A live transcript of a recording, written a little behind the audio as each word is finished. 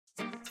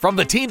From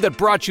the team that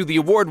brought you the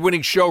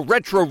award-winning show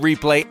Retro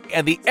Replay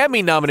and the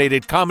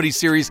Emmy-nominated comedy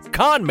series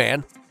Con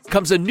Man,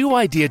 comes a new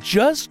idea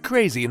just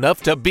crazy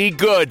enough to be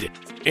good.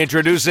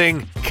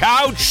 Introducing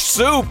Couch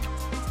Soup.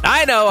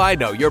 I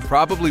know, you're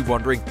probably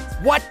wondering,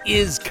 what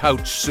is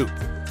Couch Soup?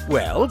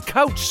 Well,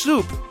 Couch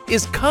Soup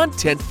is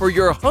content for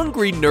your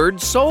hungry nerd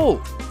soul.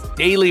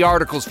 Daily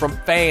articles from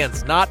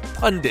fans, not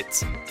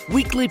pundits.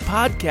 Weekly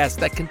podcasts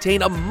that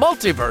contain a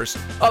multiverse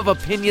of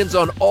opinions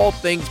on all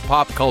things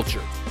pop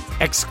culture.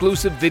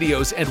 Exclusive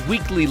videos and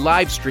weekly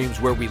live streams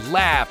where we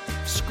laugh,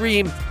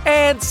 scream,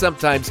 and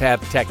sometimes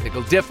have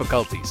technical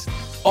difficulties.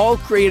 All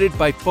created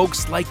by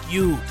folks like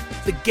you,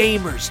 the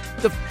gamers,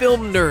 the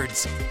film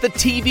nerds, the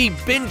TV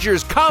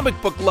bingers, comic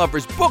book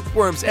lovers,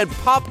 bookworms, and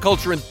pop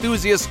culture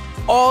enthusiasts,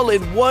 all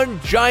in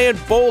one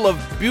giant bowl of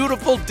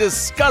beautiful,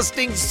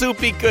 disgusting,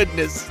 soupy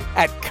goodness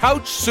at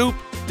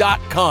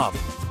couchsoup.com.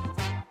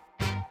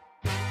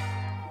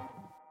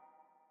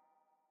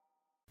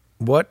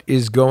 What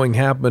is going to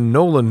happen,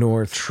 Nolan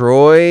North?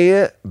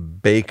 Troy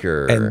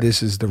Baker. And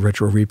this is the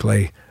Retro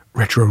Replay,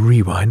 Retro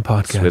Rewind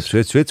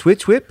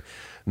podcast. Whip.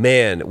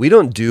 Man, we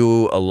don't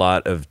do a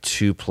lot of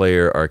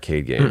two-player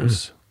arcade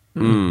games.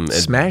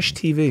 Smash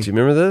TV. Do you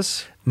remember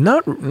this?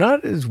 Not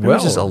as well. There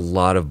was just a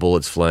lot of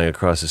bullets flying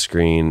across the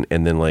screen,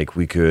 and then like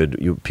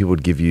people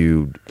would give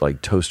you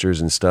like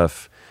toasters and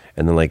stuff,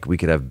 and then like we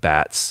could have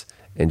bats,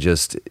 and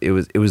just it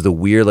was the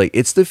weird, like,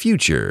 it's the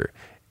future.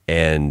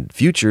 And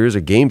futures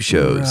are game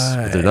shows,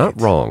 but they're not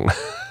wrong.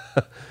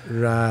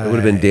 Right. It would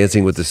have been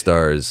Dancing with the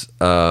Stars.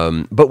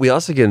 But we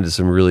also get into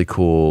some really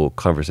cool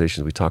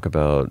conversations. We talk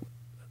about,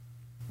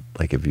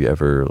 like, if you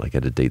ever like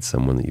had to date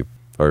someone that you,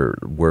 or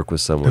work with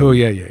someone. Oh,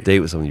 yeah.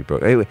 Date with someone you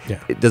broke. Anyway,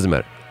 It doesn't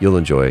matter. You'll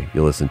enjoy.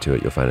 You'll listen to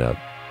it. You'll find out.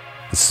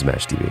 This is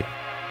Smash TV.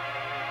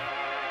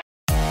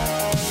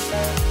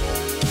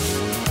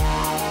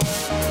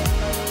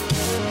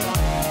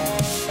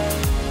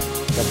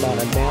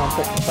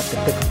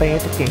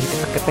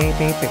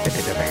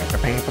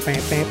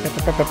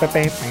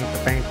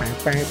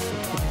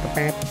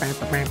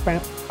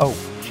 Oh,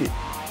 shit.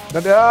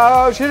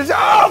 Oh, shit.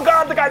 Oh,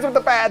 God, the guys with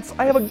the bats.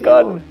 I have a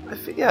gun.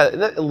 Yeah, isn't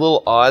that a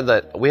little odd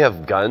that we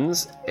have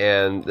guns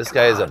and this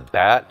guy is a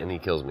bat and he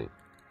kills me?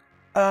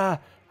 I'm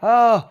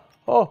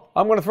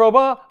going to throw a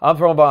bomb. I'm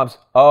throwing bombs.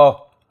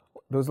 Oh,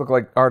 those look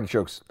like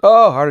artichokes.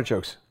 Oh,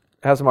 artichokes.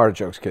 Have some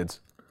artichokes, kids.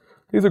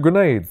 These are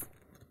grenades.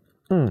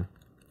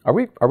 Are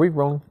we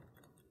rolling?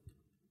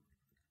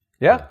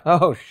 Yeah?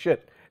 Oh,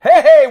 shit.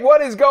 Hey,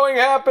 what is going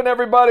to happen,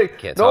 everybody?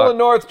 Can't Nolan talk.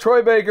 North,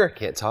 Troy Baker.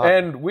 Can't talk.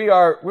 And we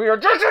are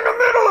just in the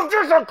middle of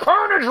just a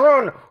carnage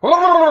run.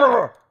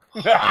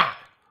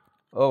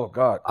 Oh,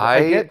 God.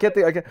 I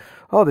can't.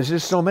 Oh, there's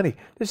just so many.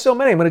 There's so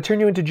many. I'm going to turn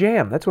you into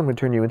jam. That's what I'm going to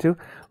turn you into.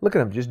 Look at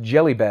them, just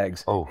jelly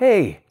bags. Oh.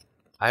 Hey.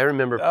 I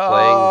remember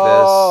playing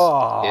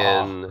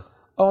this in...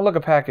 Oh, look,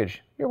 a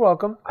package. You're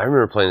welcome. I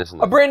remember playing this in...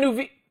 A brand new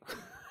Wait.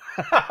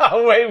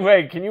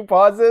 Can you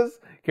pause this?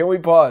 Can we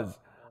pause?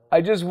 I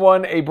just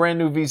won a brand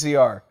new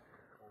VCR.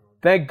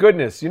 Thank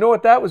goodness. You know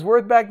what that was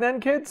worth back then,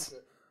 kids?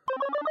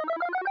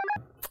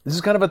 This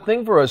is kind of a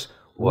thing for us.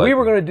 What? We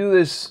were going to do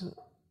this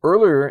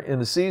earlier in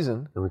the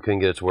season. And we couldn't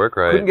get it to work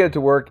right. Couldn't get it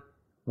to work.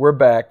 We're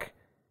back.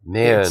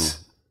 Man,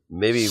 It's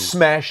maybe...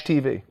 Smash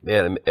TV.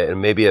 Man,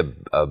 and maybe a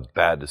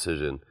bad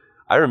decision.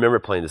 I remember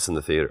playing this in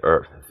the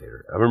theater.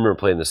 I remember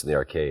playing this in the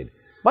arcade.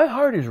 My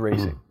heart is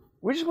racing.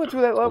 We just went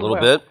through that level. A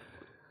little bit.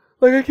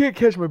 Like, I can't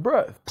catch my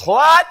breath.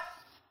 Plot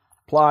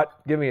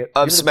Give me it.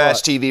 of Give me the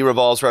Smash plot. TV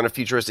revolves around a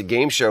futuristic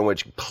game show in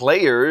which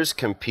players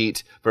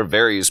compete for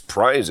various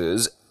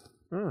prizes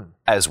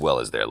as well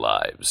as their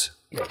lives.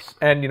 Yes.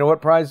 And you know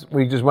what prize?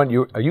 We just went.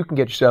 You can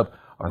get yourself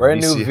a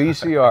brand new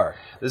VCR.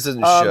 This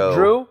isn't show.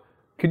 Drew,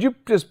 could you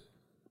just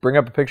bring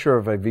up a picture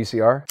of a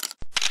VCR?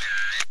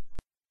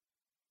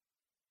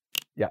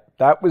 Yeah,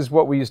 that was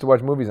what we used to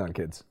watch movies on,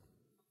 kids.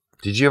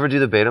 Did you ever do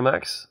the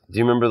Betamax? Do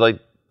you remember like...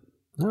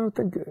 I don't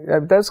think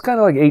that's kind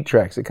of like 8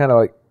 tracks. It kind of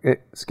like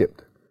it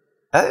skipped.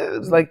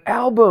 It's like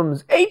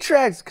albums, 8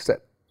 tracks,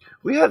 cassette.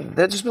 We had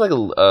that just been like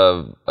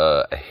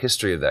a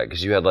history of that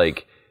because you had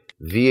like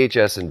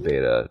VHS and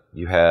Beta,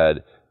 you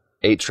had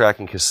 8-track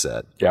and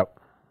cassette. Yep.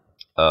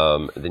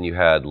 Then you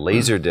had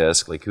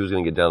Laserdisc, like who's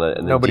going to get down that,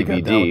 and then Nobody DVD,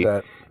 got down with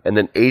that. And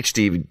then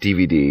HD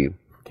DVD.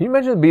 Can you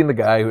imagine being the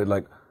guy who had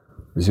like,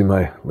 you see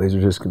my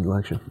Laserdisc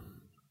collection?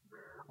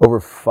 Over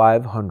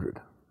 500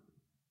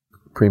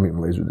 premium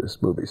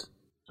Laserdisc movies.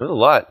 There's a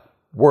lot.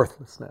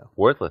 Worthless now.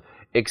 Worthless.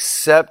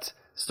 Except,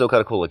 still kind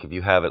of cool. Like if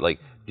you have it,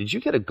 like, did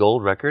you get a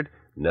gold record?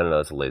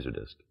 No, it's a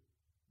Laserdisc.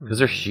 Because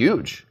they're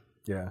huge.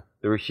 Yeah.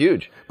 They were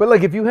huge. But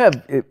like if you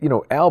have,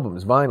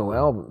 albums, vinyl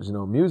albums,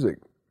 music,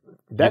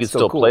 that's you can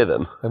still cool. play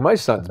them. And my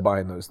son's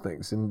buying those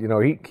things. And,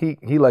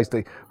 he likes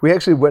to, we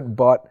actually went and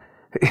bought,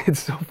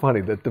 it's so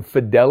funny that the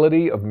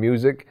fidelity of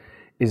music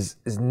is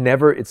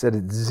never, it's at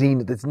its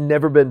zenith. It's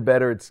never been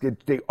better.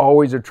 They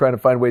always are trying to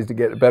find ways to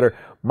get it better.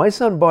 My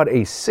son bought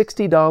a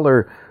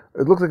 $60,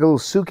 it looked like a little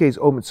suitcase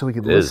open so he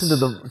could listen to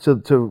the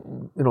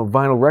to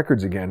vinyl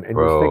records again. And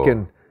Bro.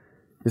 you're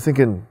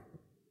thinking,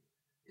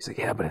 He's like,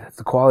 yeah, but that's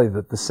the quality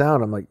of the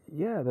sound. I'm like,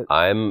 yeah.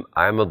 I'm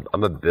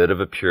a bit of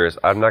a purist.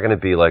 I'm not going to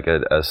be like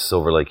a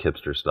Silver Lake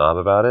hipster snob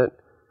about it.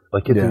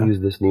 Like, if you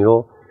use this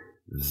needle,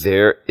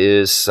 there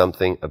is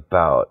something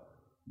about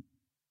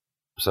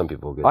some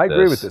people get I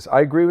agree with this.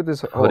 I agree with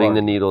this. Putting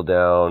the needle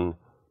down,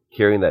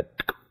 hearing that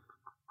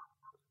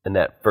and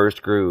that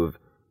first groove.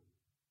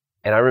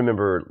 And I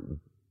remember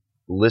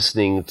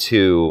listening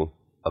to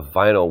a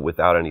vinyl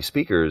without any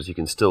speakers. You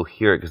can still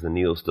hear it because the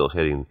needle's still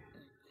hitting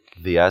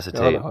the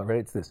acetate. No, right,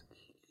 it's this.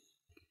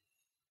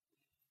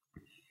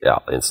 Yeah,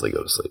 I'll instantly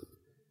go to sleep.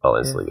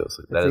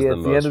 That is the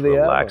most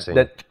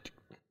relaxing.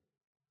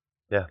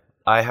 Yeah.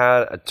 I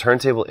had a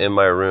turntable in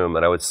my room,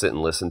 and I would sit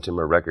and listen to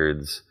my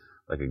records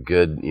like a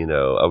good,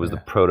 I was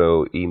the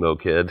proto-emo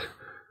kid.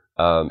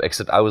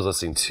 Except I was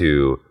listening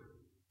to,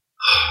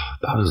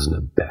 I was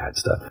listening to bad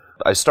stuff.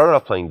 I started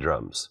off playing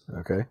drums.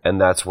 Okay.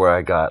 And that's where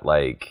I got,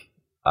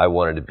 I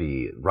wanted to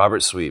be,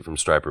 Robert Sweet from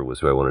Stryper was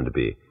who I wanted to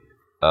be.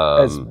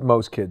 As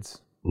most kids.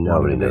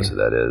 Nobody knows who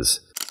that is.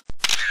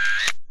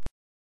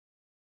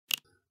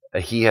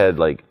 He had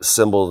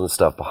cymbals and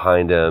stuff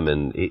behind him,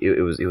 and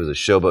it was a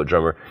showboat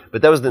drummer.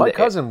 But that was my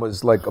cousin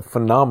was a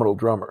phenomenal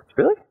drummer.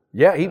 Really?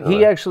 Yeah,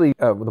 he actually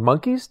the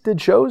Monkees did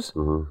shows,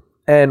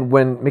 and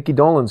when Mickey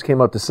Dolenz came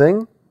out to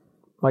sing,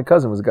 my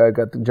cousin was the guy who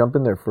got to jump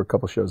in there for a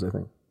couple shows, I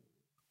think.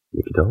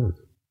 Mickey Dolenz,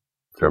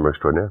 drummer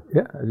extraordinaire.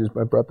 Yeah,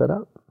 I brought that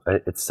out.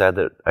 It's sad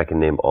that I can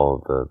name all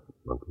of the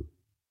Monkees.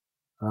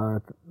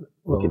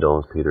 Mickey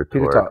Dolenz, Peter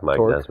Tork, Mike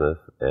Nesmith,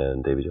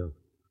 and Davy Jones.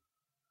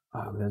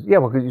 Yeah,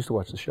 well, because you used to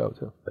watch the show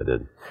too. I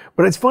did.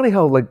 But it's funny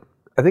how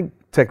I think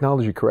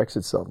technology corrects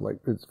itself.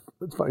 It's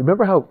funny.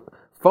 Remember how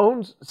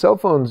cell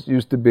phones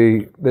used to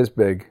be this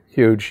big,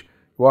 huge,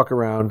 walk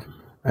around,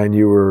 and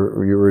you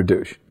were a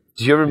douche.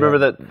 Do you ever remember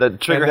that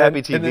Trigger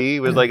Happy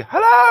TV was like,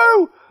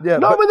 hello, I'm in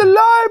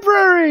the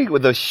library,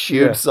 with a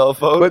huge cell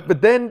phone?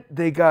 But then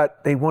they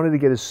wanted to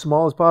get as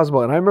small as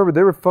possible, and I remember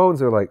there were phones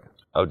that were like,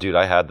 oh, dude,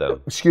 I had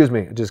them. Excuse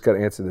me, I just got to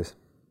answer this.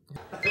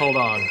 Hold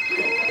on.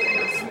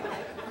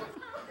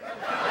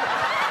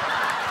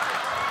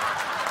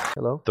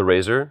 Hello? The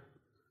Razor?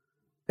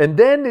 And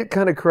then it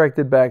kind of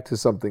corrected back to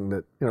something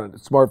that,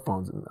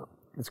 smartphones, and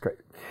it's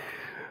crazy.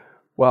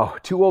 Wow,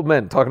 two old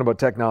men talking about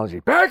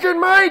technology. Back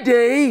in my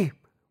day,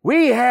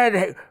 we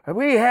had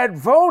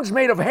phones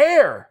made of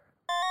hair.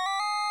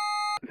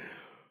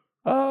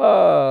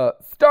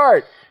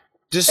 Start.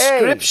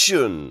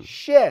 Description.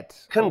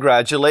 Shit.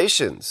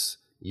 Congratulations.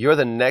 You're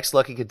the next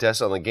lucky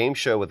contestant on the game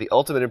show with the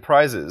ultimate in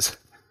prizes.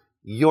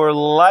 Your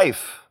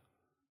life.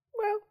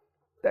 Well,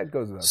 that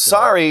goes without saying.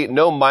 Sorry,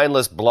 no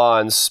mindless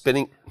blondes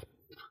spinning.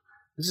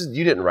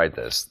 You didn't write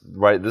this,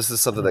 right? This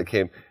is something that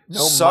came.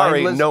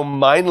 No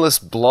mindless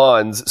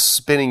blondes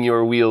spinning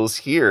your wheels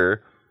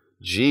here.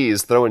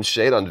 Jeez, throwing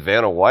shade on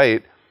Vanna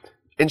White.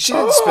 And she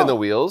didn't spin the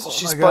wheels.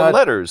 She spun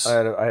letters.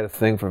 I had a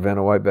thing for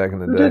Vanna White back in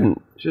the day.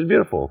 Didn't. She was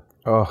beautiful.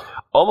 Oh.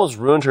 Almost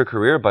ruined her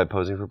career by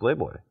posing for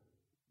Playboy.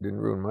 Didn't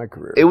ruin my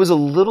career. It was a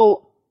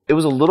little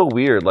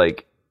weird.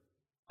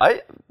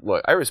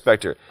 I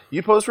respect her.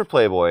 You pose for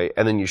Playboy,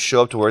 and then you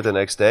show up to work the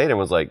next day, and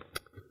everyone's like,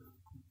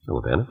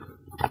 hello, Vanna.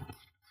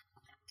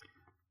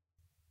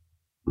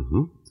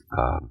 Mm-hmm.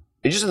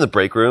 You're just in the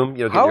break room,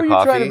 getting your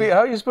coffee. How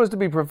are you supposed to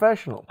be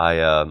professional?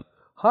 Hi.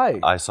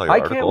 I saw your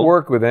article. I can't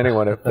work with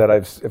anyone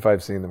if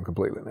I've seen them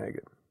completely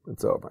naked.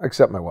 It's over,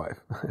 except my wife,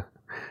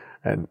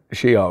 and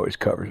she always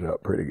covers it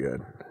up pretty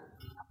good.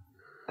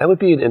 That would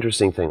be an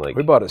interesting thing.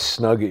 We bought a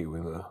Snuggie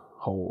with a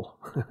hole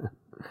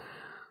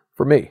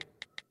for me.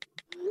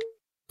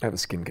 I have a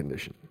skin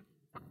condition.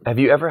 Have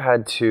you ever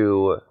had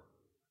to?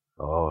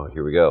 Oh,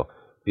 here we go.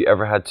 Have you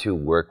ever had to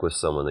work with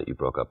someone that you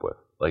broke up with?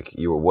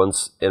 You were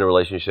once in a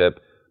relationship,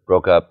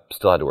 broke up,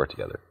 still had to work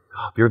together.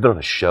 Have you ever been on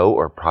a show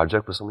or a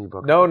project with someone you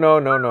broke up with?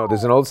 No.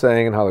 There's an old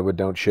saying in Hollywood,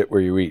 don't shit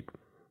where you eat.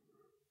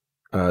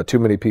 Too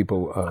many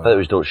people... I thought it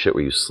was don't shit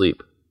where you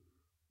sleep.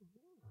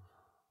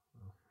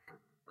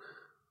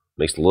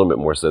 Makes a little bit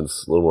more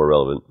sense, a little more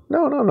relevant.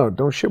 No.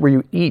 Don't shit where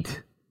you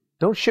eat.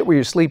 Don't shit where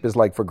you sleep is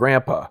like for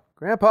Grandpa.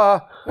 Grandpa,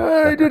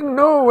 I didn't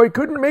know. I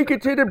couldn't make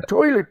it to the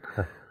toilet.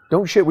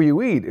 Don't shit where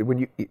you eat. When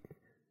you eat...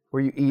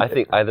 Where you eat. I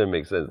think either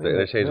makes sense. They're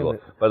interchangeable.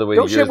 By the way,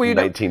 don't the year is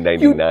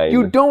 1999.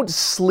 You don't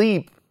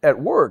sleep at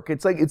work.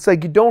 It's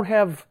like you don't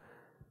have,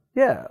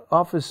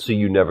 office. So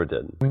you never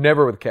did?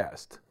 Never with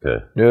cast.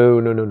 Okay.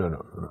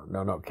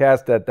 No.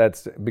 Cast,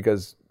 that's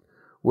because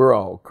we're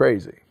all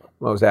crazy.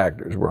 Most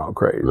actors, we're all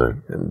crazy. Right.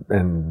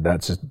 And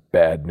that's just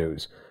bad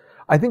news.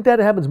 I think that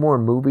happens more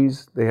in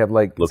movies. They have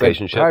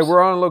location ships? Hi,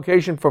 we're on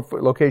location for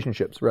location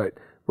ships, right.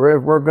 We're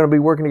going to be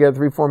working together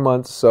 3-4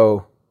 months,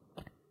 so...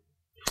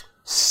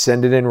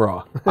 Send it in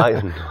raw.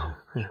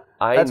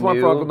 That's one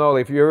for Uncle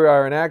Noli. If you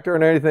are an actor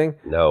and anything,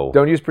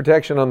 don't use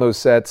protection on those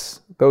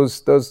sets.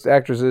 Those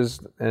actresses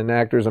and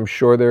actors, I'm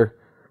sure they're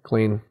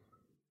clean.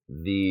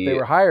 They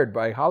were hired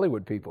by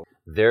Hollywood people.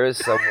 There is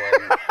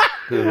someone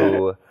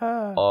who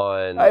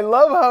I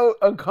love how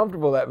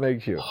uncomfortable that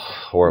makes you.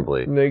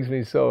 Horribly. It makes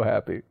me so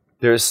happy.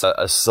 There's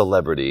a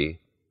celebrity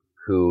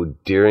who,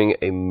 during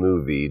a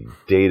movie,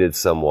 dated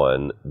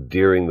someone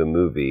during the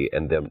movie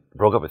and then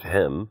broke up with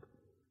him,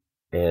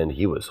 and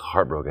he was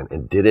heartbroken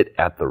and did it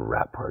at the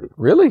wrap party.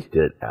 Really?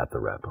 Did it at the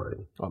wrap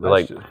party. Oh,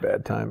 that's just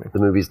bad timing. The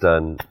movie's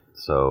done,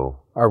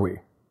 so... Are we?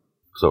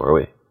 So are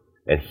we.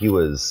 And he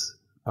was...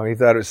 Oh, he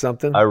thought it was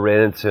something? I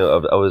ran into...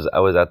 I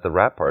was at the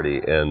wrap party,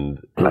 and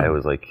I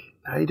was like,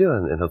 how you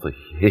doing? And I was like,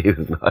 he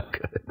was not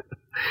good.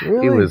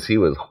 Really? He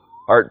was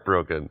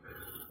heartbroken.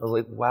 I was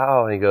like,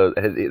 wow. And he goes,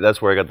 and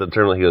that's where I got the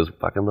term. He goes,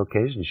 fucking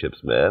location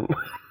ships, man.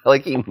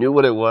 Like he knew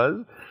what it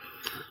was.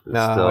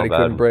 No, he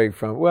couldn't break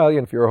from. Well,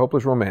 if you're a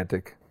hopeless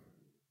romantic,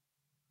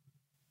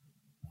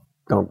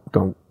 don't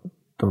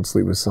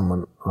sleep with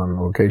someone on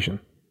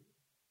location,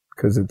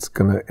 because it's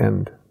gonna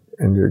end,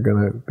 and you're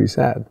gonna be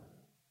sad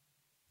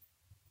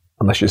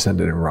unless you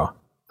send it in raw.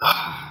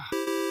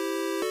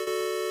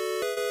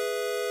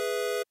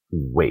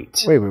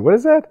 Wait. What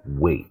is that?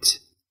 Wait.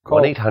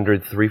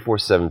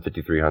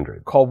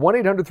 1-800-347-5300. Call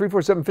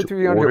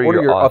 1-800-347-5300.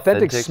 Order your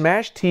authentic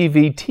Smash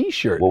TV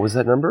T-shirt. What was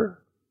that number?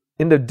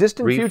 In the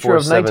distant future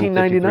of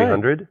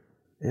 1999. 347-5300?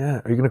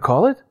 Yeah. Are you going to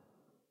call it?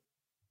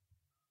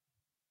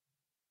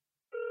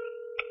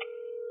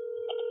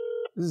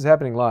 This is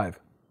happening live.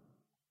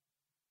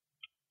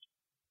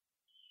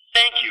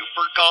 Thank you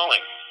for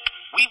calling.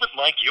 We would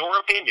like your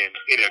opinion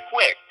in a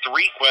quick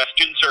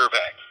 3-question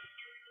survey.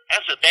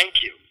 As a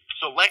thank you,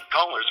 select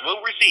callers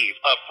will receive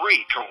a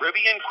free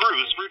Caribbean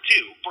cruise for 2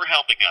 for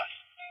helping us.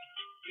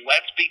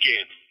 Let's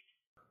begin.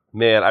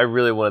 Man, I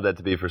really wanted that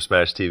to be for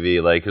Smash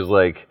TV. Like, it was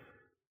like...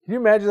 Can you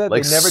imagine that?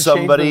 Like they never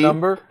somebody, changed the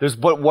number? There's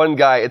but one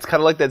guy. It's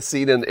kind of like that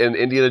scene in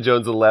Indiana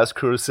Jones and the Last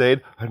Crusade.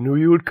 I knew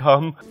you would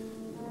come.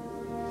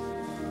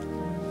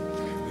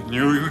 I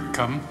knew you would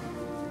come.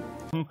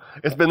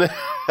 It's been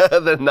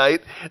the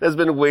knight has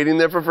been waiting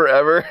there for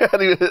forever.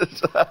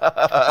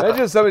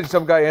 Imagine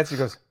some guy answers,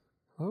 goes,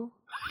 "Oh,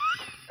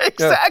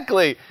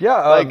 exactly."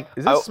 Yeah. Like,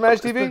 is this Smash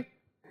TV?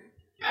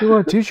 You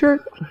want a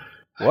T-shirt?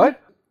 What?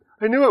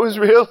 I knew it was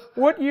real.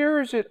 What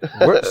year is it?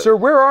 Sir,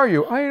 where are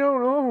you? I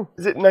don't know.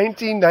 Is it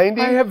 1990?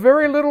 I have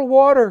very little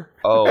water.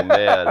 Oh,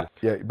 man.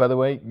 Yeah, by the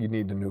way, you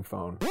need a new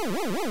phone.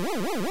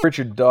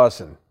 Richard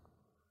Dawson.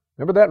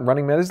 Remember that in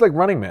Running Man? This is like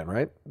Running Man,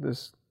 right?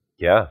 This.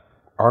 Yeah.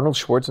 Arnold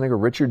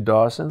Schwarzenegger, Richard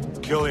Dawson.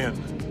 Killian,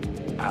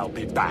 I'll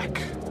be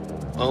back.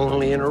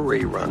 Only in a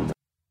rerun.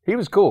 He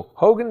was cool.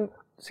 Hogan's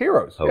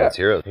Heroes. Hogan's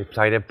Heroes. He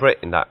played a Brit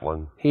in that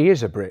one. He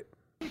is a Brit.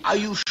 Are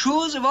you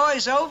sure the war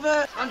is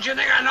over? Don't you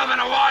think I know when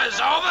the war is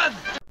over?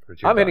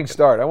 I'm hitting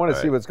start. I want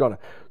to see what's going on.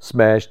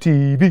 Smash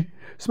TV.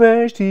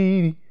 Smash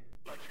TV.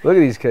 Look at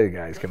these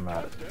guys coming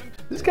out.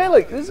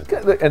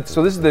 And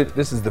so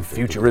this is the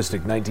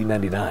futuristic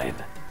 1999.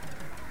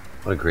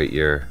 What a great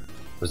year.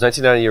 Was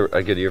 1990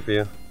 a good year for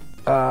you?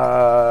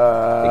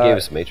 It gave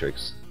us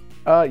Matrix.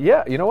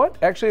 Yeah, you know what?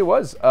 Actually, it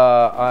was.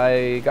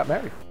 I got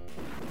married.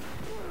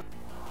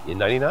 In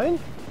 99?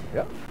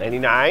 Yeah.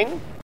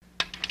 99?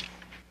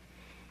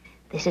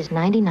 This is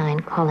 99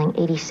 calling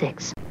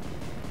 86.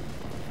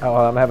 Oh,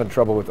 I'm having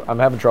trouble.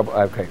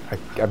 Okay,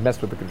 I've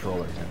messed with the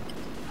controller again.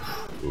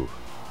 Ooh.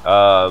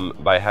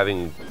 By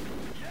having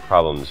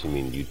problems, you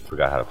mean you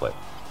forgot how to play?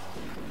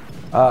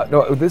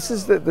 No, this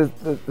is the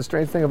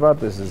strange thing about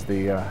this is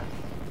the.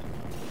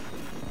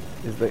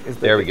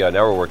 There we go.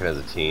 Now we're working as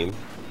a team.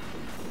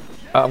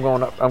 I'm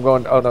going up.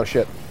 Oh no,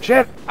 shit!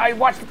 I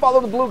watched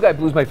Follow the Blue Guy.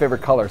 Blue's my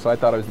favorite color, so I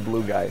thought I was the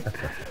blue guy.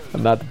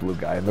 I'm not the blue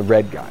guy. I'm the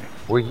red guy.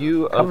 Were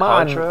you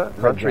Contra?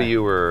 Contra,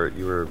 you were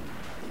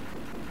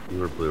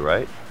blue,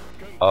 right?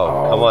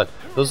 Oh, come on!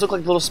 Those look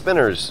like little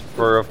spinners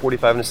for a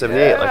 45 and a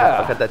 78. Yeah. Like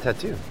I got that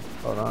tattoo.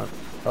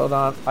 Hold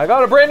on! I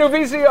got a brand new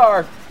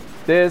VCR.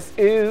 This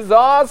is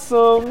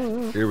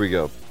awesome. Here we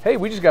go. Hey,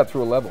 we just got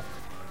through a level.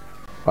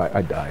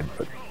 I died,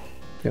 but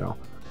you know.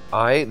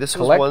 This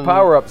collect was one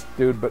power-ups,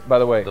 dude. But by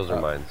the way, those are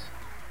mine.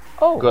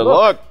 Oh, good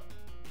look!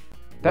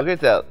 Look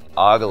at that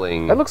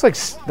ogling. That looks like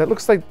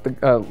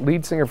the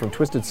lead singer from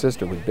Twisted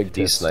Sister with big tits.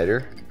 Dee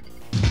Snider.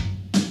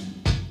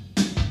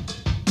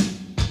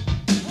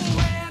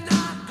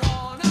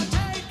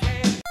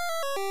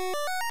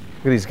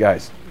 Look at these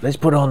guys. Let's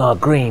put on our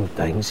green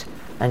things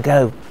and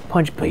go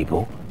punch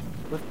people.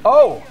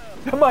 Oh,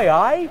 my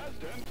eye.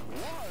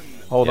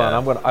 Hold on, I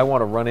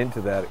want to run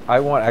into that.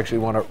 I want to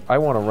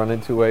run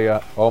into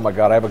a. Oh my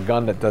God, I have a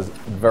gun that does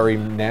very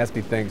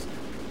nasty things.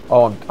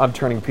 Oh, I'm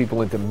turning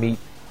people into meat.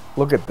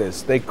 Look at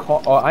this. They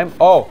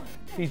call.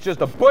 He's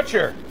just a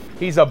butcher.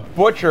 He's a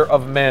butcher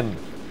of men.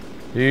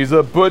 He's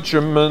a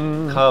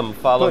butcherman. Come,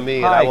 follow me,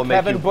 and I will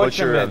make you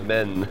butcher of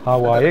men.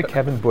 How are you,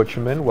 Kevin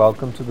Butcherman?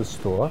 Welcome to the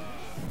store.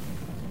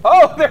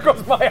 Oh, there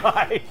goes my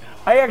eye.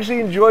 I actually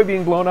enjoy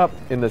being blown up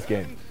in this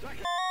game.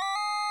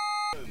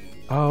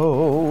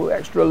 Oh,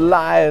 extra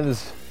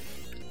lives.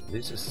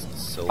 These are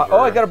silver.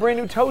 I got a brand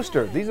new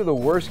toaster. These are the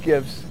worst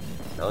gifts.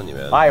 I'm telling you,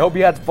 man. I hope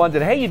you had fun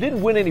today. Hey, you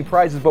didn't win any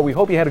prizes, but we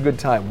hope you had a good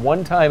time.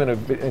 One time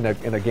in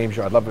a game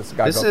show, I'd love this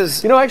guy.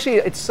 Actually,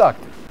 it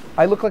sucked.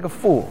 I look like a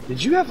fool.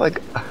 Did you have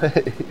like...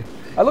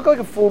 I look like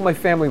a fool my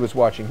family was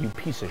watching, you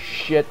piece of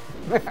shit.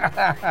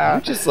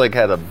 You just like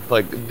had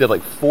did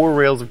like 4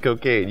 rails of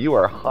cocaine. You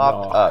are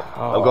hopped up.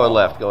 Oh. I'm going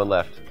left,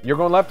 You're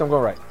going left, I'm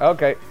going right.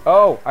 Okay.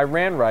 Oh, I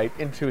ran right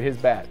into his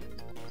bat.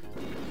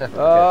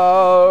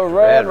 Oh,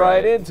 ran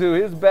right into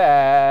his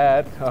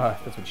bat. Oh,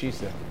 that's what she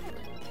said.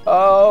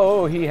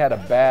 Oh, he had a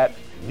bat.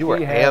 You were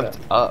amped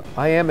up.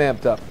 I am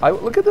amped up.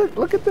 Look at the.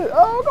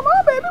 Oh, come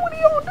on, baby. What are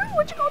you gonna do?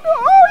 What you gonna do?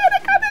 Oh, yeah,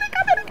 they come.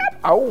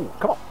 Oh,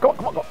 come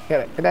on.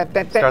 Get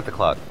it. Start the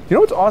clock. You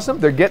know what's awesome?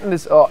 They're getting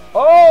this. Oh,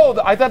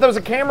 I thought that was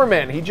a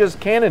cameraman. He just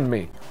cannoned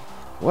me.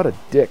 What a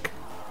dick.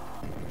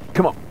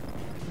 Come on.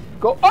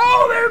 Go.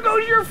 Oh, there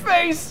goes your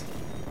face.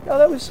 Oh,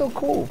 that was so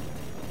cool.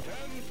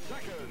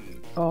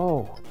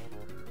 Oh,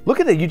 look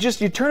at it.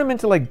 You turn them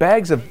into like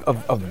bags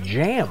of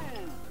jam.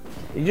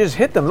 You just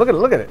hit them.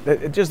 Look at it.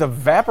 It just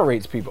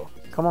evaporates people.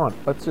 Come on,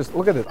 let's just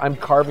look at it. I'm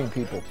carving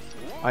people.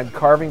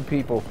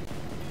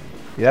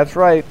 Yeah, that's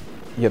right,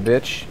 you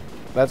bitch.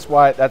 That's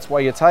why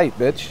you're tight,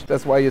 bitch.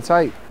 That's why you're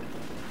tight.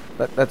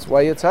 That's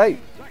why you're tight.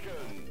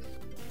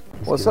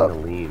 What's up?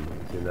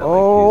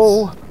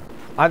 Oh,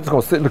 I'm just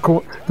gonna sit in the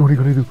corner. What are you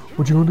gonna do?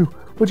 What you gonna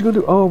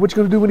do? Oh, what you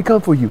gonna do when he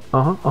come for you?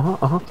 Yeah.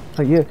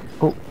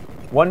 Oh,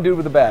 one dude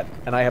with a bat,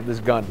 and I have this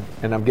gun,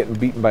 and I'm getting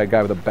beaten by a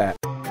guy with a bat.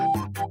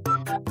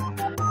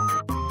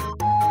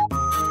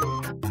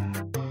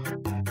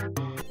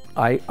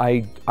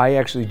 I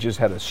actually just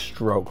had a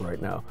stroke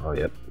right now. Oh,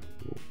 yep.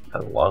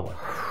 That's a long one.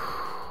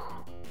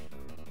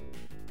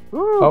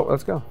 Oh,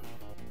 let's go.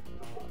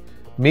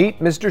 Meet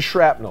Mr.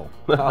 Shrapnel.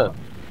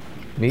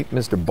 Meet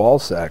Mr.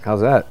 Ballsack.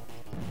 How's that?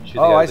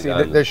 Oh, I see.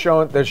 They're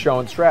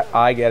showing strap.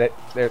 I get it.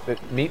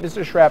 Meet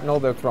Mr. Shrapnel.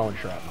 They're throwing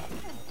shrapnel.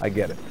 I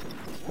get it.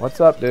 What's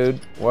up, dude?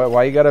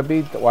 Why you gotta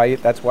be?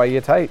 That's why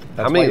you're tight.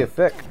 That's why you're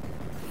thick.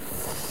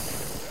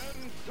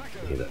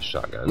 I need that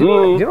shotgun.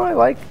 You know what I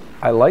like?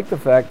 I like the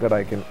fact that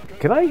I can.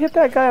 Can I hit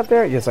that guy up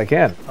there? Yes, I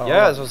can. Oh,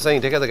 yeah, that's what I'm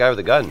saying. Take out the guy with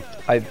the gun.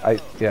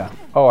 Yeah.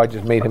 Oh, I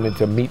just made him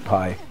into meat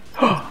pie.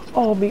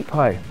 Oh, meat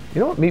pie.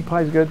 You know what meat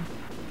pie is good?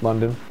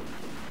 London.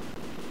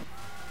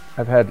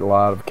 I've had a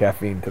lot of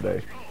caffeine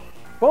today.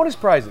 Bonus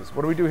prizes.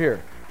 What do we do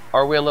here?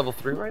 Are we on level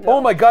 3 right now?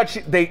 Oh my God!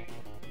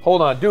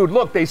 Hold on, dude.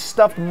 Look, they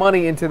stuffed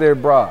money into their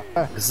bra.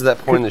 This is that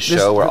point in the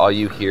show where all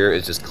you hear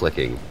is just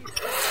clicking.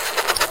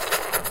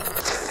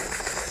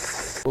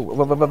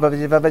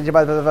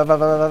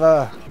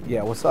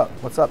 Yeah, what's up?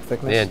 What's up,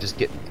 thickness? Man, just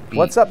get beat.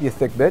 What's up, you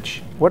thick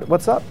bitch?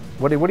 What's up?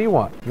 What do you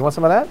want? You want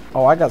some of that?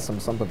 Oh, I got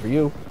something for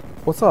you.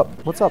 What's up?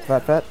 What's up,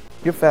 fat?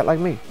 You're fat like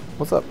me.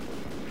 What's up?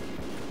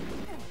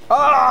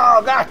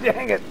 Oh, God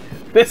dang it!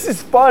 This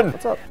is fun.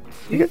 What's up?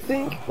 Do you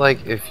think,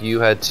 like, if you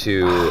had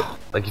to,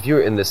 like, if you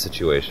were in this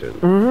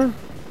situation,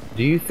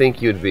 do you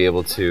think you'd be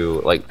able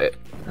to, like,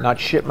 not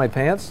shit my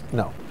pants?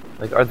 No.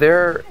 Like, are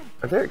there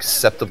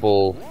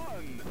acceptable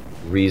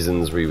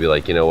reasons where you'd be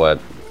like, you know what,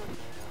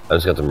 I'm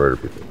just going to murder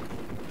people?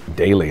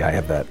 Daily, I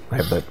have that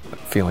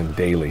feeling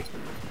daily.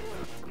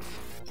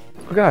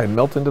 Look at I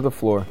melt into the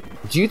floor.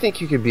 Do you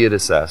think you could be an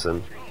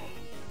assassin?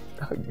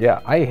 Yeah,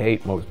 I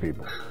hate most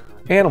people.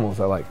 Animals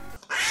I like.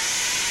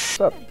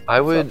 What's up? I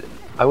would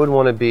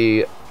want to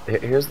be.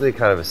 Here's the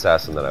kind of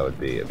assassin that I would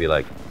be. I'd be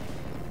like,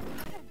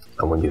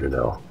 I want you to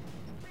know,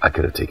 I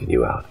could have taken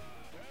you out,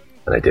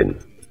 and I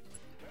didn't.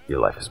 Your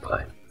life is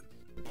mine.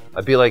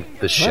 I'd be like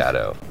the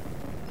Shadow.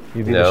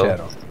 You'd be the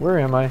Shadow. Where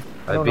am I?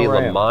 I'd be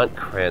Lamont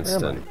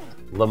Cranston.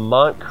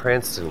 Lamont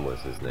Cranston was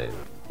his name.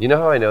 You know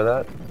how I know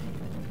that?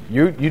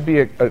 You'd be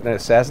an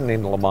assassin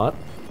named Lamont?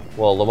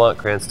 Well, Lamont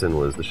Cranston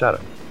was the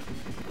Shadow.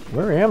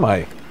 Where am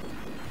I?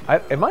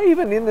 Am I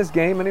even in this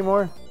game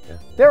anymore? Yeah.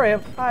 There I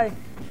am. Hi.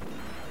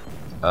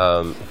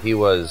 He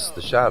was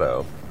the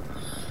Shadow.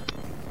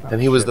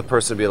 And he was the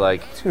person to be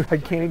like, dude, I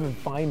can't even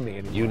find me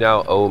anymore. You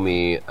now owe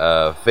me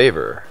a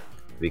favor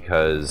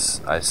because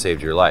I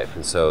saved your life.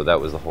 And so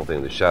that was the whole thing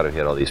of the Shadow. He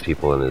had all these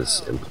people in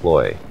his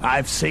employ.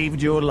 I've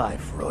saved your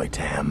life, Roy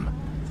Tam.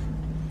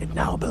 It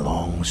now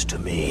belongs to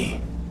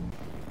me.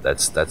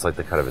 That's like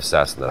the kind of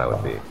assassin that I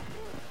would be.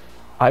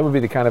 I would be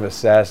the kind of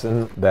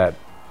assassin that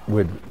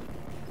would,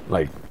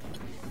 like,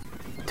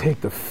 take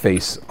the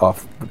face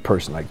off the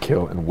person I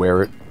kill and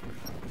wear it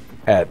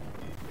at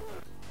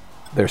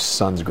their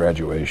son's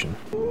graduation.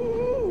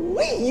 Ooh,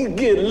 you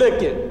good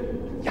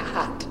looking. You're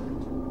hot.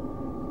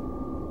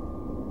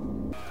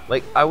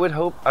 Like, I would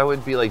hope I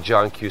would be like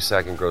John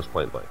Cusack in Grosse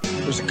Pointe Blank.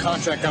 There's a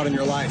contract out in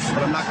your life,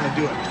 but I'm not going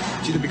to do it.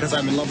 It's either because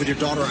I'm in love with your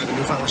daughter or I have a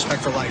newfound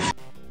respect for life.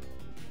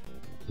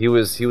 He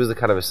was the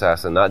kind of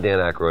assassin, not Dan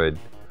Aykroyd.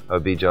 I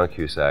would be John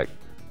Cusack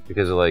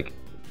because of like.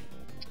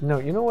 No,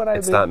 you know what I'd be?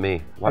 It's not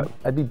me. What?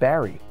 I'd be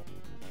Barry.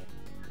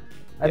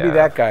 I'd be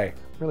that guy.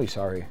 Really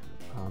sorry.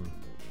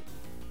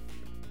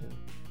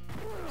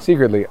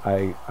 Secretly,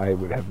 I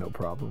would have no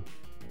problem.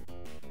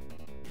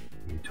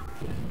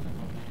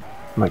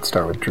 Might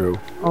start with Drew.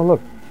 Oh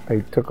look,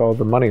 they took all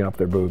the money off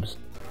their boobs.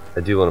 I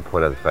do want to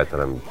point out the fact that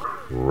I'm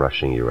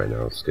crushing you right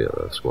now,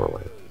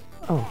 score-wise.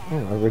 Oh,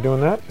 yeah, we're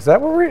doing that? Is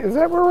that where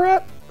we're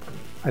at?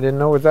 I didn't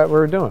know was that what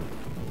we're doing.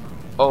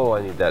 Oh,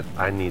 I need that.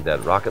 I need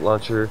that rocket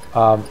launcher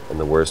in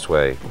the worst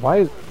way.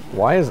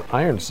 Why is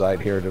Ironside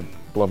here to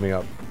blow me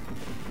up?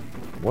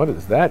 What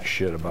is that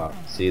shit about?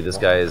 See, this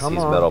guy is he's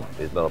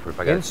metal proof.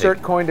 I gotta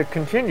insert coin to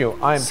continue.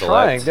 I'm select.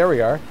 trying. There we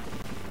are.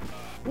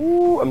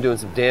 Ooh, I'm doing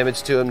some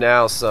damage to him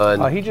now,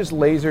 son. He just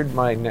lasered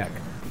my neck,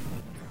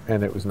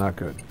 and it was not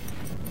good.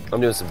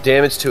 I'm doing some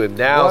damage to him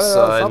now,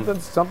 son.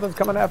 Something's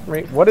coming after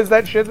me. What is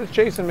that shit that's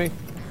chasing me?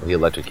 He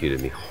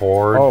electrocuted me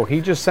hard. Oh, he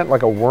just sent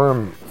like a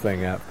worm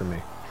thing after me.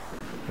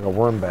 Like a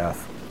worm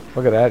bath.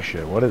 Look at that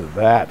shit. What is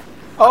that?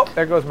 Oh,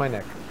 there goes my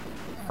neck.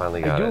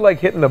 Finally got it. I do like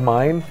hitting the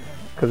mine,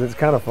 because it's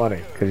kind of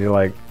funny. Because you're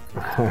like,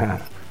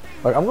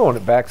 like, I'm going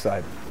to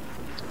backside.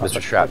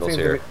 Mr. Shrapnel's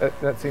here.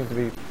 That seems to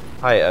be...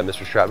 Hi,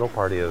 Mr. Shrapnel,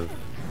 party of...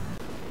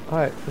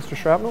 Hi, Mr.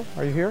 Shrapnel,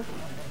 are you here?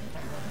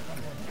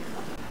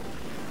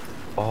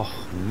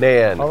 Oh,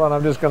 man. Hold on,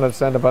 I'm just going to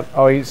send a button.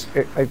 Oh, he's...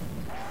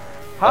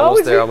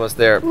 Almost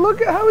there.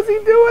 Look at how is he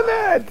doing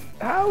that?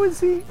 How is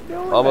he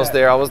doing that? Almost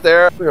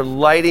there. We're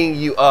lighting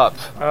you up.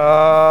 I'm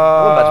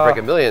about to break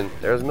 1 million.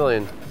 There's 1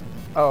 million.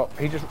 Oh,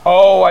 he just...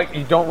 Oh,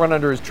 you don't run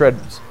under his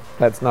treads.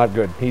 That's not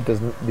good. He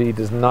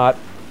does not...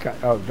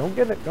 Oh, don't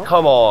get it.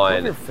 Come on.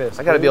 Don't your fist,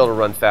 I got to be able to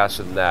run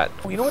faster than that.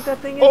 Oh, you know what that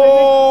thing is?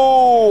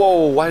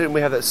 Oh, why didn't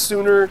we have that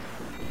sooner?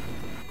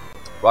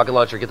 Rocket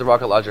launcher. Get the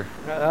rocket launcher.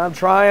 I'm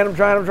trying to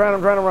run,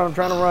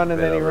 and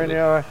then he ran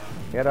over.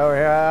 Get over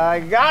here.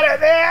 I got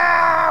it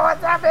there.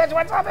 What's up, bitch?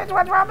 What's up,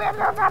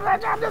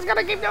 bitch? I'm just going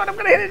to keep doing it. I'm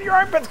going to hit it in your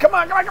armpits. Come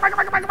on. Blow.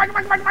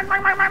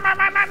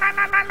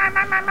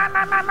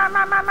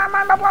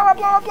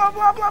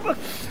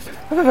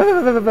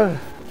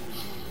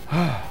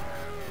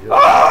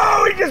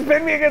 Oh, he just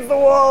pinned me against the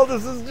wall.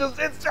 This is just,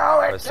 it's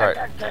so...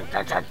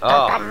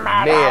 Oh,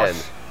 man.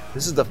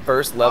 This is the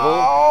first level?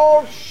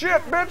 Oh, shit,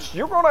 bitch.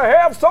 You're going to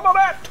have some of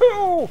that,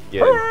 too.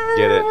 Get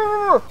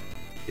it.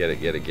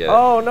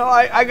 Oh, no,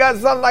 I got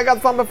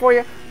something for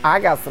you. I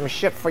got some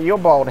shit for your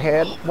bald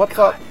head. What's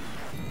up?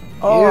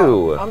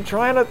 Oh, Ew. I'm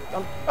trying to...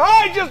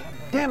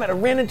 Damn it, I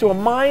ran into a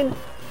mine.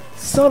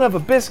 Son of a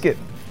biscuit.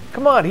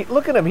 Come on,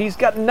 look at him. He's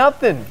got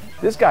nothing.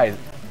 This guy...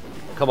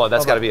 Come on,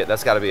 that's got to be it. I'm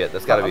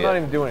not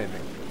even doing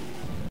anything.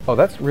 Oh,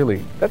 that's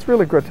really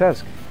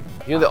grotesque.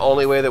 You know the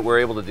only way that we're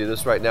able to do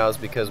this right now is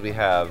because we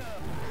have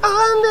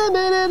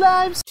unlimited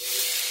lives.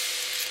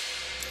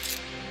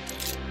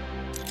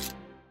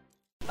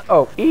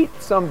 Oh, eat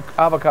some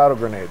avocado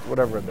grenades,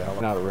 whatever the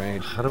hell. Out of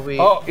range. How do we...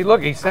 Oh,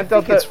 look, he sent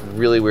out it's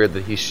really weird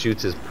that he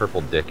shoots his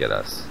purple dick at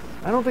us.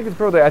 I don't think it's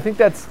purple. I think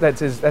that's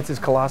his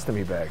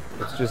colostomy bag.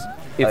 It's just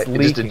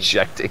leaking. Just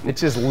ejecting.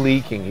 It's just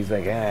leaking. He's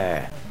like,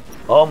 eh.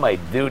 All my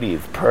duty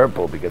is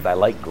purple because I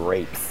like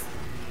grapes.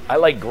 I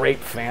like grape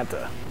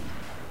Fanta.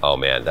 Oh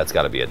man, that's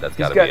got to be it. That's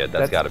got to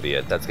be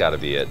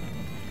it.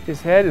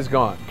 His head is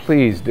gone.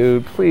 Please,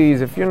 dude. Please,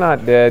 if you're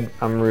not dead,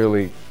 I'm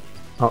really...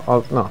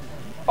 Oh, no.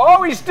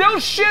 Oh, he's still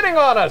shitting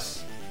on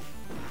us.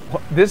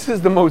 This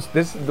is the most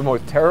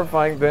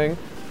terrifying thing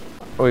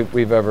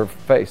we've ever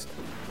faced.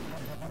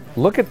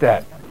 Look at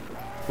that.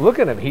 Look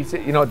at him. He's,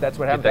 you know, that's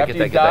what happens after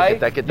you die.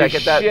 Get that.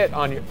 Shit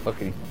on your... Look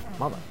at him.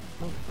 Mother.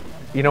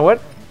 You know what?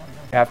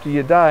 After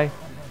you die,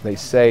 they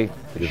say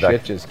the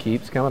shit just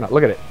keeps coming up.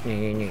 Look at it.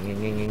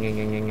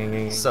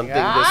 Something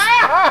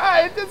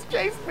it just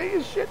chased me.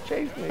 His shit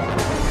chased me.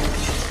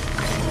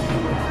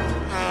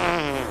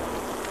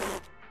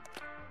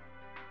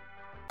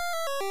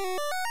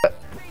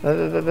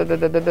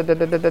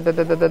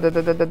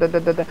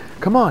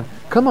 Come on.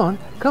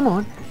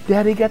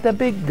 Daddy got the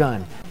big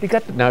gun.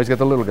 Now he's got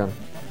the little gun.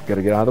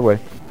 Gotta get out of the way.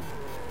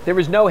 There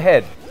is no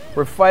head.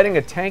 We're fighting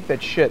a tank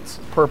that shits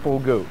purple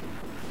goo.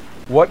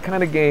 What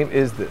kind of game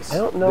is this? I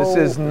don't know. This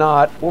is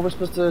not... What we're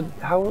supposed to...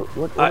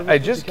 I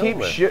just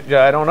keep shit...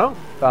 I don't know.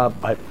 I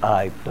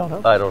don't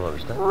know. I don't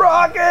understand.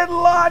 Rocket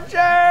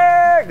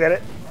launcher! Get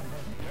it?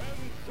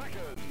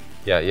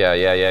 Yeah.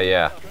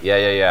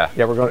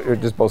 Yeah, we're going to...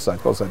 Just both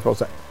sides. All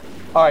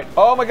right.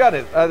 Oh, my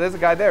God. There's a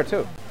guy there,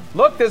 too.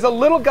 Look, there's a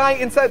little guy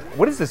inside...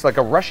 What is this, like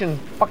a Russian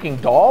fucking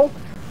doll?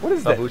 What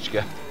is that?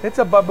 Babushka. It's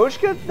a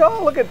babushka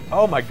doll? Look at...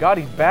 Oh, my God.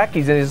 He's back.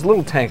 He's in his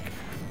little tank.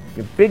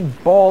 Your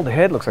big bald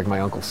head looks like my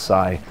Uncle Si.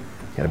 He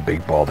had a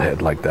big bald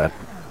head like that.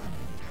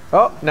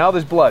 Oh, now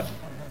there's blood.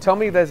 Tell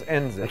me this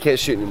ends it. I can't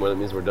shoot anymore. That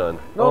means we're done.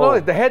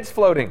 No, the head's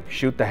floating.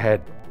 Shoot the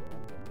head.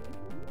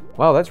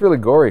 Wow, that's really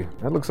gory.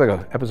 That looks like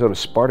an episode of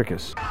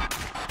Spartacus.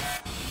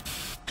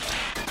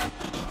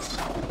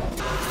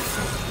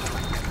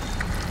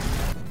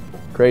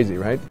 Crazy,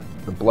 right?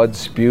 The blood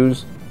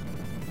spews.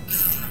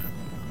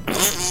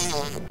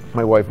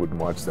 My wife wouldn't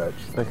watch that.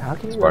 She's like, how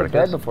can you go to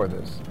bed before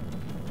this?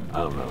 I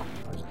don't know.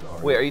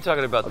 Wait, are you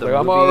talking about the movie?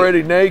 I'm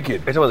already naked. Are you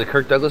talking about the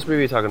Kirk Douglas movie? Or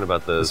are you talking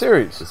about the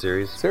series? The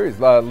series? Series.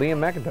 Liam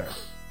McIntyre.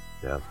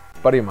 Yeah.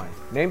 Buddy of mine.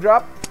 Name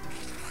drop?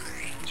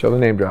 Show the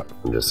name drop.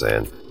 I'm just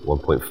saying.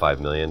 1.5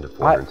 million to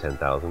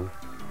 410,000.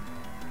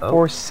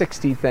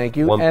 460, thank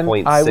you.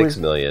 1.6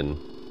 million.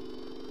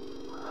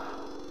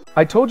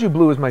 I told you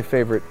Blue is my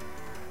favorite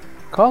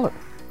caller.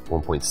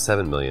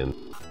 1.7 million.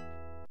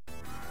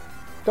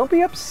 Don't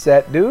be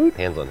upset, dude.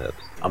 Hands on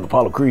hips. I'm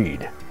Apollo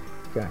Creed.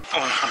 guy.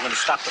 I'm going to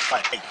stop the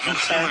fight. Hey, you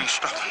understand? I ain't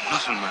stopping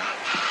nothing, man.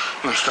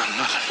 I ain't stopping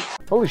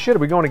nothing. Holy shit, are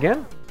we going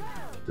again?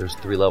 There's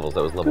 3 levels.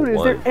 That was level 1. Dude,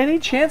 is there any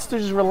chance to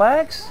just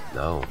relax?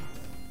 No.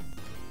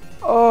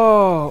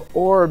 Oh,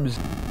 orbs.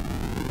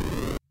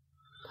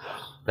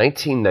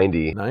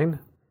 1990. 9?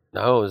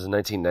 No, it was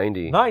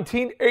 1990.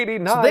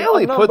 1989. So they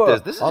only put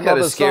this. This is kind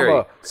of scary.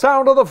 Summer.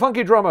 Sound of the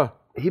funky drummer.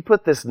 He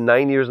put this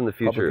 9 years in the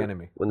future Public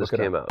Enemy. when this Look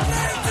it came out.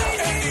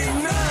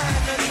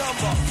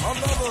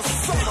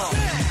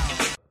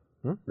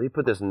 He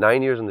put this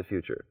 9 years in the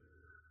future.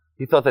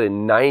 He thought that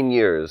in 9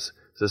 years,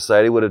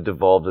 society would have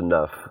devolved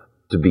enough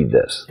to beat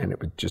this. And it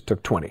just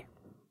took 20.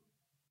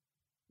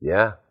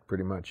 Yeah.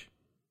 Pretty much.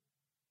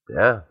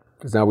 Yeah.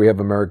 Because now we have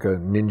America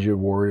Ninja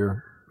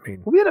Warrior. I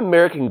mean, we had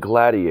American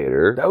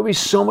Gladiator. That would be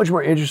so much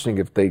more interesting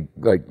if they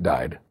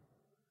died.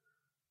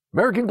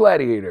 American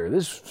Gladiator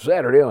this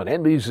Saturday on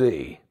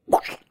NBC.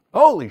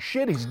 Holy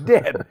shit, he's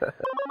dead.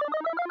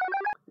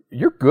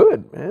 You're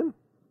good, man.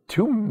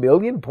 2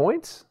 million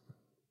points?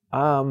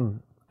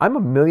 I'm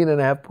 1.5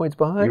 million points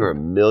behind. You were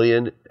 1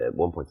 million at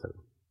 1.7.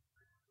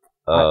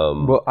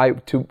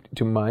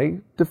 To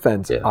my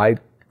defense,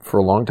 for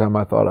a long time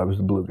I thought I was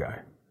the blue guy.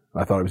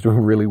 I thought I was doing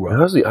really well.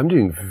 Honestly, I'm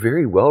doing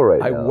very well right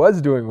now. I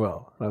was doing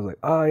well. And I was like,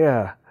 oh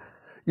yeah.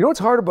 You know what's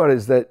hard about it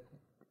is that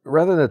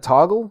rather than a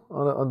toggle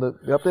on the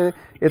update,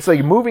 it's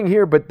like moving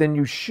here, but then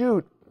you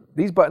shoot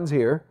these buttons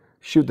here,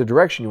 shoot the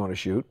direction you want to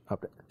shoot. Up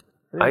there.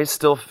 I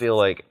still feel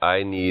like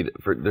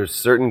there's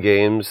certain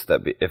games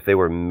that if they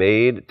were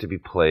made to be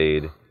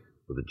played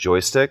with a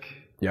joystick,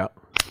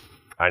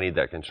 I need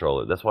that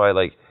controller. That's why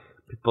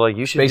people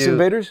you should Space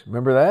Invaders?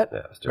 Remember that?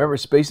 Yeah, remember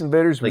Space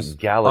Invaders was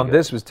Galaga. On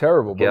this was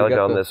terrible. But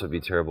Galaga on this would be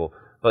terrible.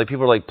 But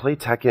people are play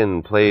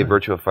Tekken, play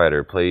Virtua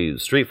Fighter, play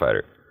Street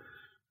Fighter.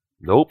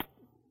 Nope.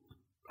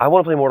 I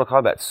want to play Mortal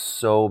Kombat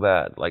so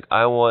bad.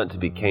 I want to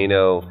be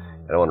Kano,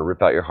 and I want to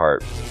rip out your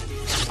heart.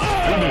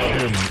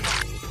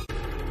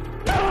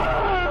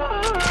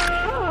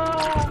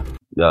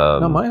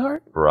 Not my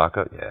heart?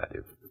 Baraka? Yeah,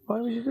 dude.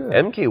 Why would you do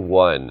that?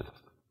 MK1.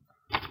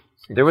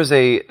 There was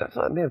I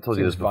may have told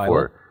you this before.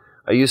 Violent.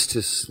 I used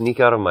to sneak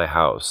out of my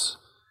house,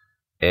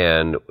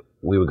 and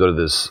we would go to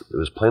this, it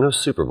was Plano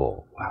Super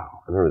Bowl.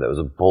 Wow. I remember that. It was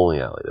a bowling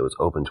alley that was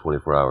open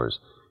 24 hours.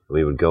 And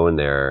we would go in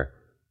there,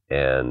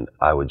 and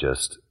I would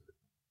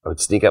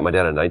sneak out my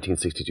dad a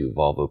 1962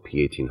 Volvo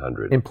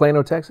P1800. In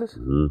Plano, Texas?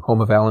 Mm-hmm.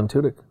 Home of Alan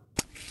Tudyk.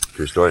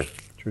 True story.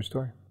 True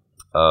story.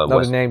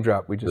 Not a name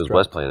drop. We just It was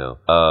West Plano.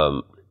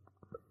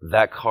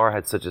 That car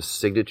had such a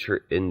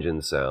signature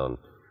engine sound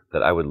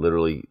that I would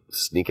literally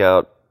sneak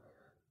out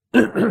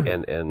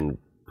and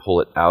pull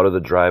it out of the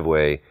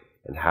driveway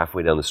and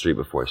halfway down the street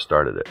before I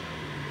started it.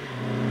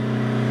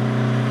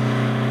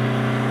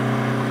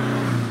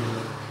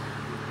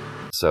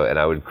 So, and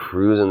I would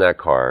cruise in that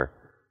car.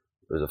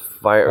 There was a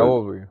fire. How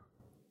old were you?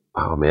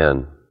 Oh,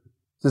 man.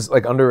 Is this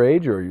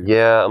underage or are you?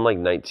 Yeah, I'm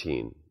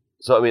 19.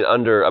 So, I mean,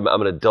 I'm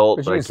an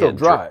adult, but I can't still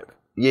drive.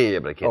 Yeah,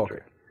 but I can't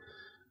drink.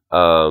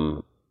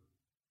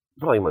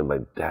 Probably my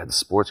dad's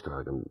sports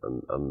car.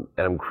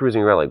 I'm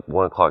cruising around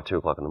 1 o'clock, 2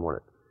 o'clock in the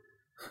morning.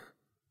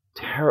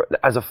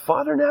 As a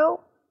father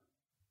now?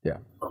 Yeah.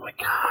 Oh my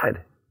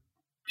God.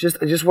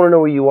 I just want to know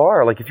where you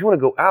are. If you want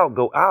to go out,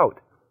 go out.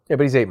 Yeah,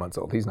 but he's 8 months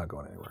old. He's not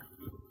going anywhere.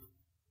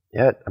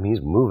 Yeah, I mean,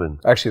 he's moving.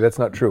 Actually, that's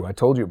not true. I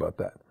told you about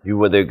that.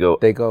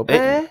 They go,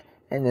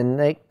 and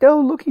then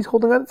oh, look, he's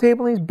holding on the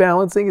table and he's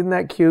balancing. Isn't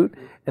that cute?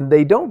 And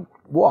they don't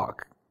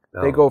walk.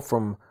 No. They go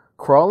from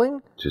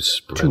crawling to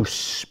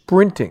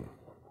sprinting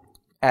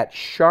at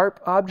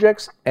sharp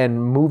objects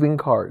and moving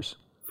cars.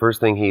 First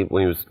thing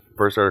when he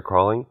first started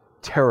crawling,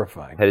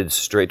 terrifying. Headed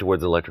straight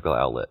towards the electrical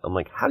outlet. I'm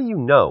like, how do you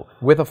know?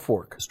 With a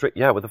fork. With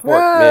a fork.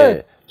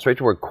 Man, straight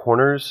toward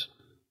corners.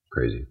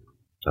 Crazy.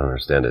 I don't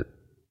understand it.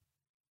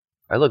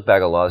 I look back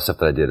at a lot of stuff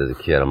that I did as a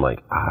kid. I'm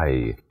like,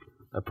 I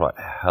brought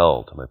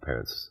hell to my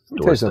parents'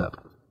 doorstep.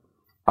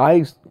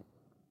 I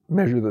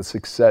measure the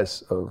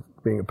success of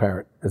being a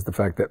parent as the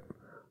fact that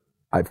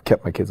I've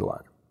kept my kids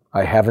alive.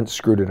 I haven't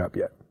screwed it up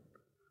yet.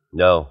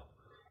 No.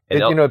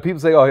 People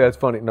say, oh, yeah, it's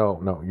funny.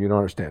 No, you don't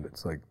understand it.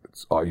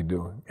 It's all you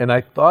do. And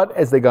I thought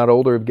as they got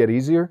older, it'd get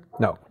easier.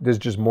 No, there's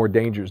just more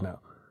dangers now.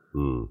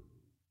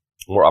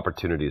 More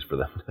opportunities for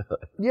them.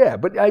 Yeah,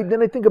 but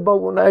then I think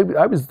about when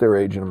I was their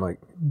age, and I'm like,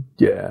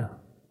 yeah,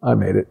 I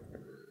made it.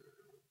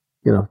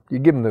 You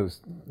give them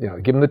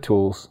give them the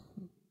tools.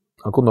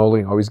 Uncle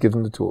Noli always gives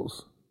them the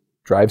tools.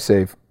 Drive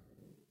safe,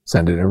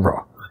 send it in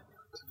raw.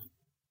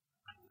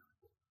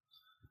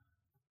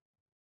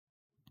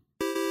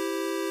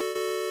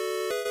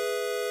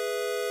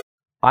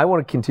 I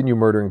want to continue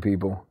murdering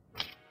people.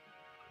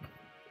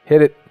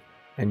 Hit it,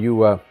 and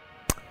you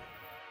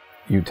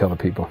tell the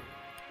people.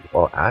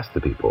 Well, ask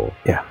the people.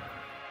 Yeah.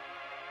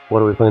 What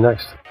do we play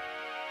next?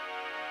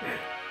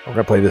 We're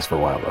gonna play this for a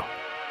while though,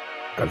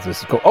 because this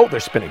is cool. Oh, they're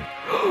spinning.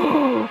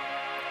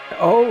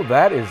 Oh,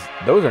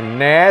 those are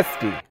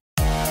nasty.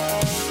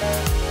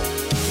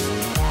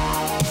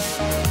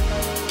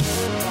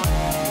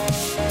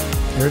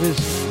 There it is.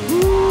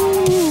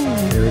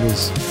 Here there it is.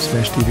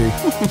 Smash TV.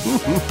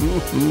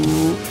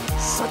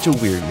 Such a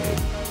weird name.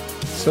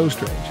 So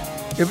strange.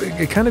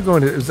 It kind of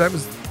going to, that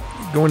was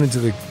going into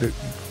the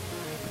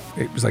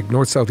it was like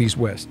north, south, east,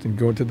 west, and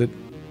going to the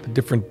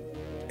different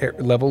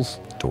levels.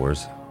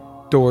 Doors.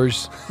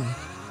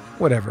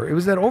 Whatever. It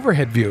was that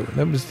overhead view.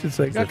 That was just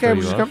like, Does okay,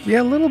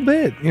 a little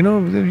bit. You know,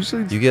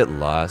 you get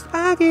lost.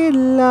 I get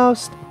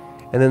lost.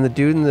 And then the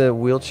dude in the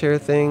wheelchair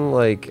thing,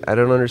 like, I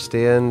don't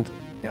understand.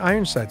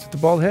 Ironsides with the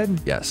bald head.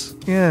 Yes.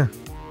 Yeah.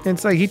 And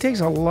it's like he takes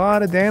a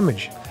lot of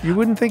damage. You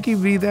wouldn't think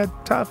he'd be that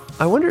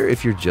tough. I wonder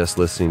if you're just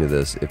listening to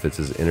this, if it's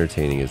as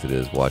entertaining as it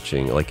is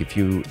watching. Like,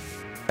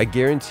 I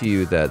guarantee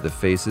you that the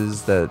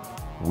faces that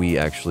we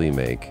actually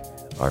make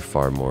are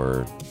far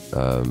more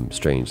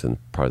strange than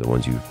probably the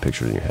ones you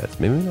pictured in your head.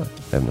 Maybe not.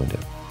 I have no idea.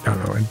 I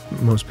don't know. And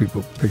most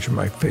people picture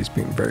my face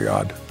being very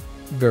odd.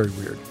 Very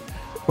weird.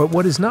 But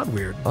what is not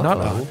weird, not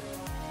odd,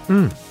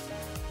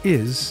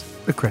 is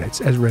the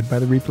credits as read by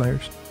the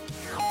replayers.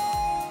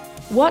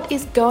 What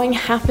is going to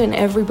happen,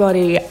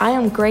 everybody? I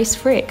am Grace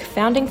Frick,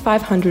 founding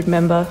 500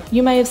 member.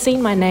 You may have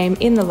seen my name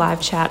in the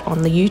live chat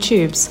on the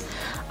YouTubes.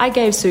 I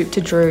gave soup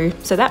to Drew,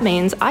 so that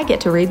means I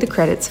get to read the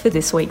credits for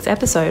this week's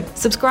episode.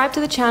 Subscribe to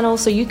the channel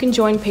so you can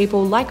join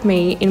people like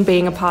me in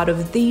being a part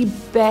of the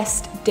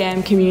best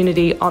damn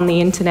community on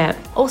the internet.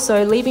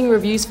 Also, leaving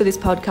reviews for this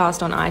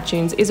podcast on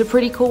iTunes is a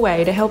pretty cool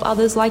way to help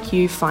others like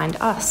you find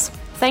us.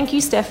 Thank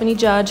you, Stephanie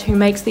Judge, who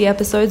makes the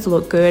episodes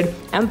look good,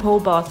 and Paul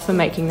Both for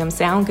making them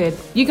sound good.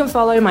 You can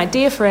follow my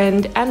dear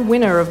friend and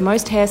winner of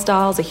most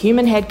hairstyles a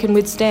human head can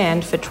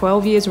withstand for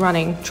 12 years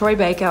running, Troy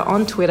Baker,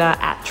 on Twitter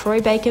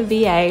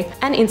 @TroyBakerVA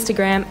and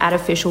Instagram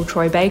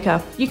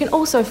 @OfficialTroyBaker. You can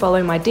also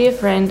follow my dear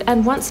friend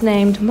and once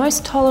named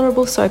most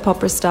tolerable soap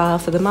opera star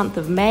for the month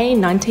of May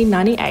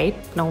 1998,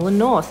 Nolan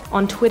North,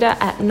 on Twitter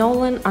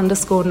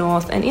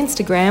 @Nolan_North and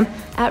Instagram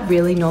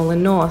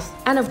 @ReallyNolanNorth.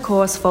 And of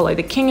course, follow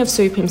the king of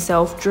soup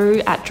himself,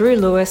 Drew,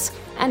 @DrewLewis,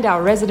 and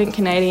our resident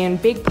Canadian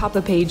Big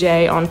Papa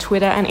PJ on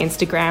Twitter and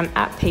Instagram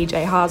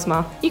 @PJ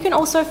Harsma. You can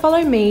also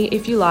follow me,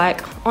 if you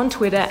like, on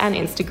Twitter and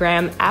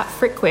Instagram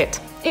 @FrickQuit.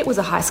 It was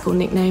a high school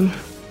nickname.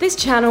 This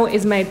channel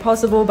is made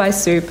possible by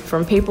soup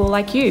from people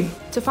like you.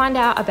 To find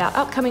out about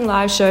upcoming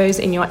live shows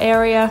in your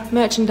area,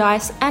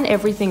 merchandise, and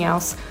everything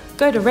else,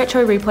 go to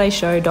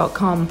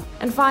RetroReplayShow.com.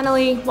 And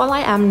finally, while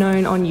I am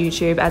known on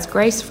YouTube as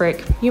Grace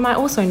Frick, you might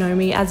also know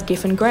me as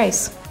Giffen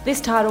Grace. This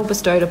title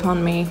bestowed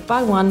upon me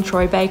by one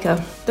Troy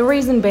Baker. The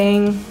reason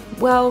being,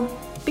 well,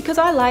 because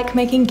I like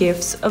making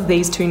GIFs of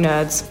these two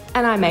nerds,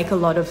 and I make a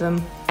lot of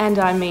them, and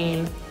I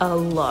mean a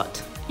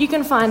lot. You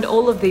can find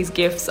all of these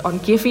GIFs on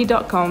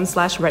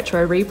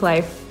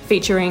Giphy.com/RetroReplay,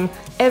 featuring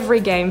every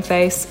game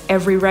face,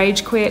 every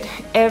rage quit,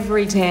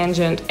 every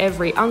tangent,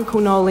 every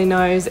Uncle Nolly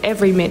nose,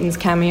 every Mittens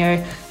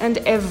cameo, and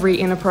every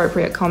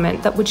inappropriate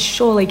comment that would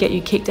surely get you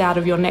kicked out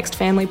of your next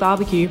family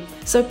barbecue.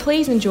 So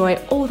please enjoy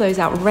all those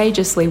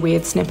outrageously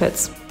weird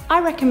snippets.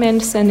 I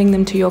recommend sending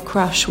them to your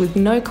crush with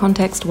no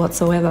context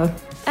whatsoever.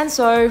 And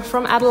so,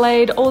 from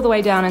Adelaide all the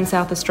way down in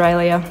South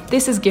Australia,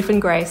 this is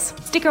Giffen Grace.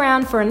 Stick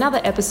around for another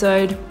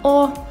episode,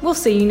 or we'll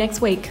see you next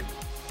week.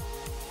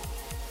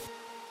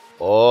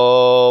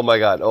 Oh my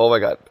god. I don't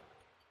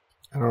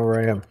know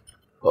where I am.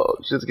 Oh,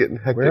 shit's getting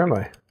hectic. Where am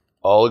I?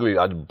 Oh, look at me.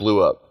 I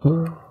blew up.